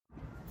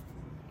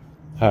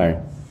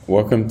Hi,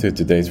 welcome to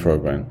today's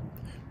program.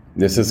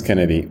 This is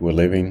Kennedy. We're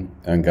living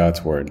on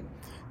God's Word.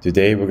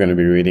 Today we're going to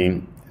be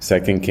reading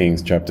 2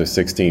 Kings chapter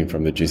 16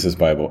 from the Jesus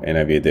Bible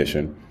NIV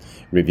edition,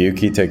 review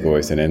key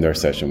takeaways, and end our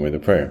session with a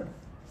prayer.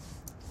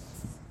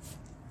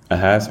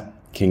 Ahaz,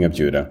 king of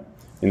Judah.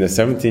 In the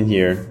 17th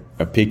year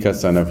of Pekah,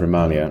 son of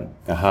Remaliah,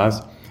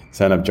 Ahaz,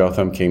 son of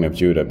Jotham, king of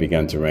Judah,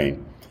 began to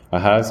reign.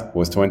 Ahaz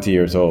was 20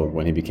 years old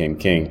when he became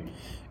king,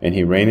 and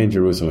he reigned in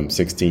Jerusalem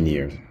 16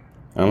 years.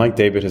 Unlike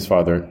David his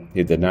father,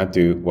 he did not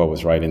do what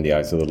was right in the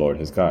eyes of the Lord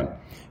his God.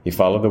 He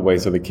followed the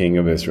ways of the king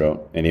of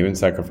Israel, and even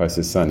sacrificed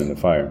his son in the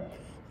fire,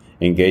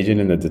 engaging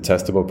in the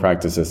detestable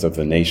practices of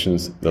the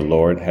nations the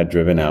Lord had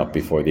driven out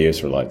before the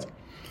Israelites.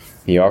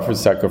 He offered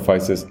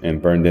sacrifices and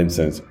burned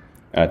incense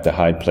at the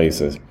high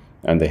places,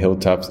 on the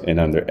hilltops, and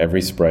under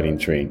every spreading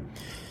tree.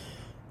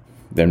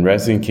 Then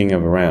Rezin, king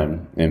of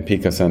Aram, and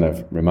Pekah, son of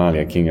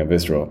Remaliah, king of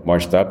Israel,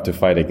 marched up to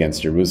fight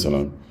against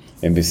Jerusalem,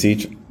 and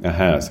besieged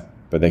Ahaz,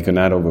 but they could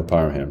not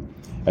overpower him.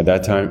 At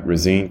that time,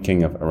 Rezin,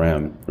 king of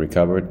Aram,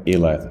 recovered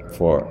Elath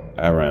for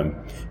Aram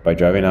by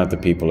driving out the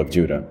people of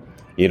Judah.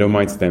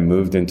 Edomites then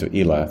moved into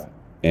Elath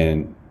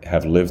and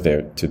have lived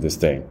there to this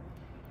day.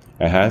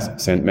 Ahaz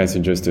sent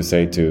messengers to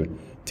say to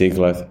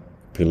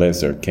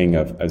Tiglath-Pileser, king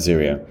of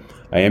Assyria,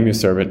 I am your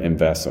servant and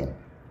vassal.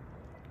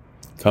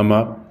 Come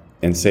up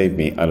and save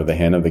me out of the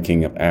hand of the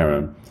king of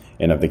Aram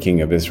and of the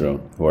king of Israel,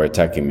 who are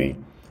attacking me.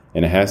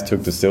 And Ahaz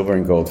took the silver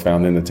and gold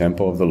found in the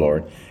temple of the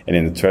Lord and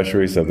in the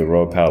treasuries of the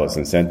royal palace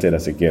and sent it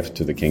as a gift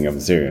to the king of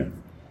Assyria.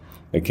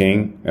 The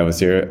king of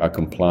Assyria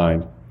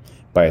complied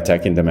by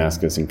attacking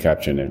Damascus and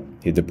capturing it.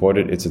 He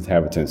deported its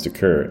inhabitants to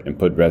Kir and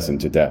put Rezin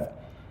to death.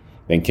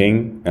 Then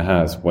King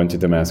Ahaz went to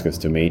Damascus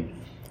to meet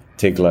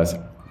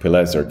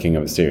Tiglath-Pileser, king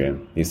of Assyria.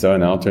 He saw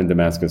an altar in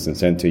Damascus and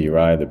sent to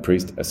Uriah the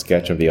priest a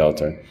sketch of the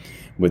altar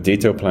with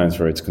detailed plans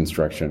for its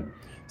construction.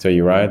 So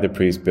Uriah the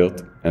priest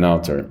built an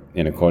altar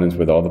in accordance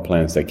with all the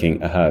plans that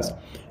King Ahaz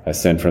had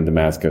sent from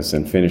Damascus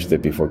and finished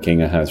it before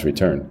King Ahaz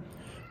returned.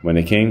 When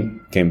the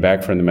king came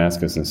back from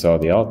Damascus and saw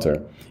the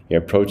altar, he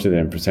approached it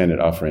and presented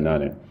offering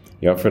on it.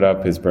 He offered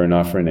up his burnt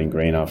offering and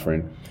grain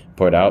offering,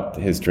 poured out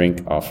his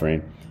drink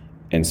offering,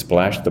 and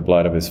splashed the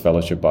blood of his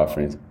fellowship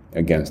offerings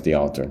against the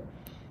altar.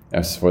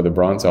 As for the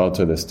bronze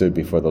altar that stood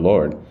before the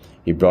Lord,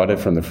 he brought it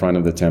from the front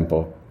of the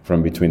temple,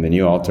 from between the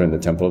new altar and the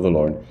temple of the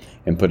Lord,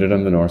 and put it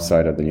on the north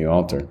side of the new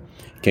altar.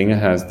 King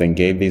Ahaz then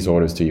gave these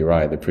orders to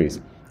Uriah the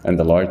priest, and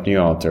the large new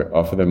altar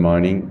offer the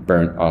morning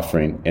burnt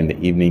offering and the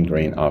evening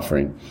grain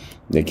offering,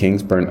 the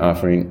king's burnt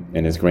offering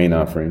and his grain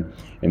offering,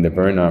 and the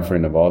burnt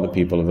offering of all the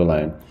people of the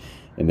land,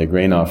 and the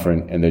grain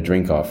offering and the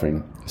drink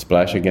offering.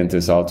 Splash against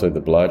this altar the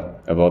blood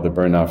of all the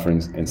burnt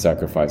offerings and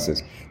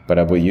sacrifices, but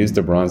I will use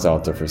the bronze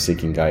altar for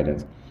seeking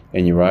guidance.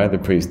 And Uriah the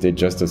priest did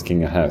just as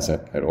King Ahaz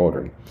had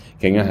ordered.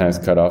 King Ahaz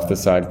cut off the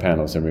side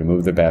panels and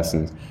removed the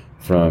basins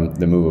from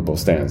the movable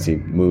stands. He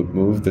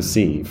moved the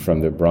sea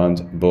from the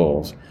bronze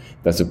bulls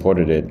that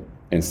supported it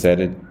and set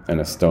it on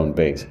a stone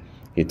base.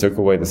 He took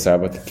away the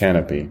Sabbath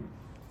canopy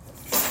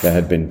that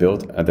had been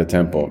built at the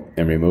temple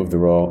and removed the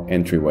royal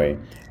entryway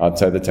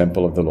outside the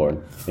temple of the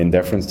Lord in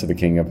deference to the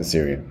king of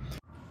Assyria.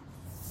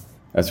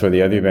 As for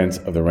the other events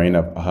of the reign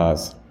of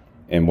Ahaz,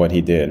 and what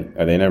he did,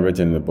 are they not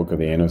written in the book of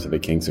the annals of the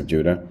kings of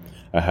Judah?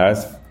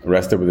 Ahaz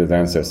rested with his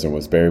ancestors and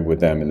was buried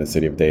with them in the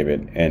city of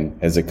David, and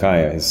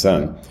Hezekiah his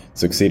son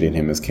succeeded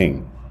him as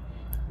king.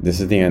 This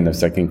is the end of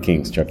 2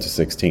 Kings chapter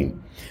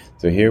 16.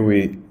 So here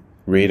we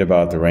read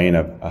about the reign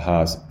of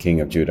Ahaz,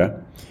 king of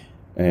Judah,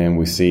 and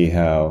we see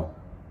how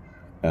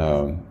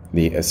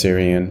the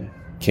Assyrian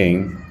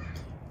king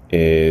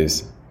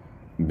is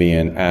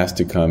being asked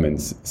to come and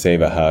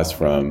save Ahaz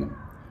from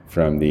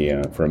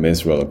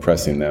Israel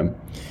oppressing them.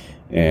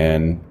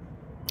 And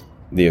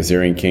the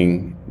Assyrian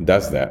king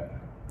does that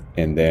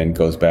and then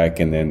goes back,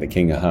 and then the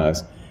king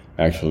Ahaz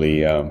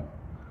actually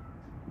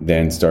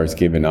then starts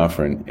giving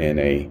offering in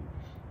a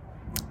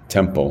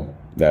temple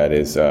that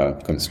is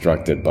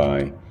constructed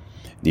by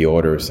the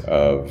orders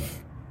of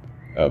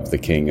the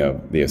king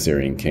of the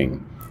Assyrian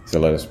king. So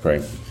let us pray.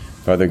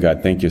 Father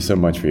God, thank you so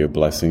much for your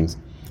blessings.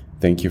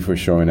 Thank you for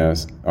showing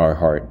us our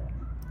heart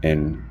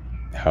and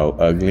how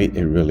ugly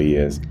it really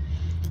is,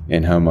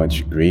 and how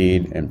much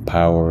greed and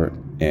power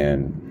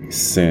and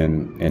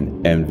sin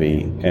and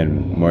envy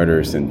and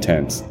murderous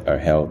intents are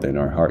held in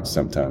our hearts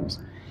sometimes.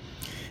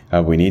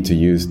 How we need to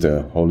use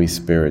the Holy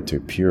Spirit to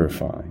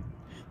purify,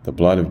 the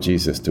blood of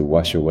Jesus to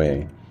wash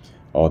away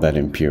all that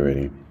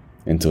impurity,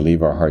 and to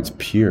leave our hearts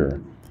pure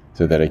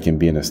so that it can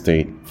be in a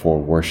state for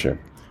worship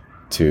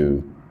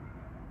to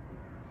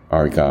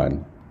our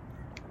God,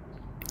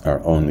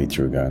 our only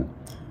true God.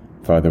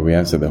 Father, we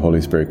ask that the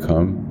Holy Spirit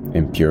come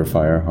and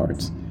purify our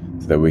hearts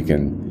so that we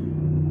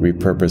can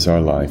repurpose our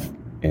life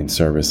in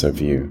service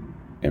of you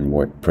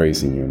and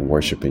praising you and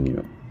worshiping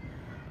you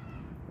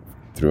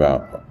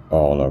throughout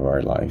all of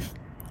our life.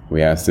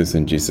 We ask this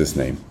in Jesus'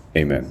 name.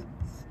 Amen.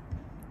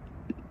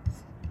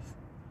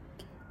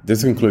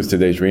 This concludes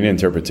today's reading and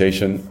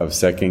interpretation of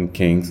 2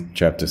 Kings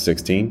chapter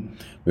 16.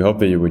 We hope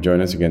that you will join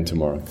us again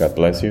tomorrow. God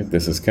bless you.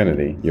 This is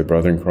Kennedy, your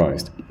brother in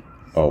Christ.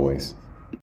 always.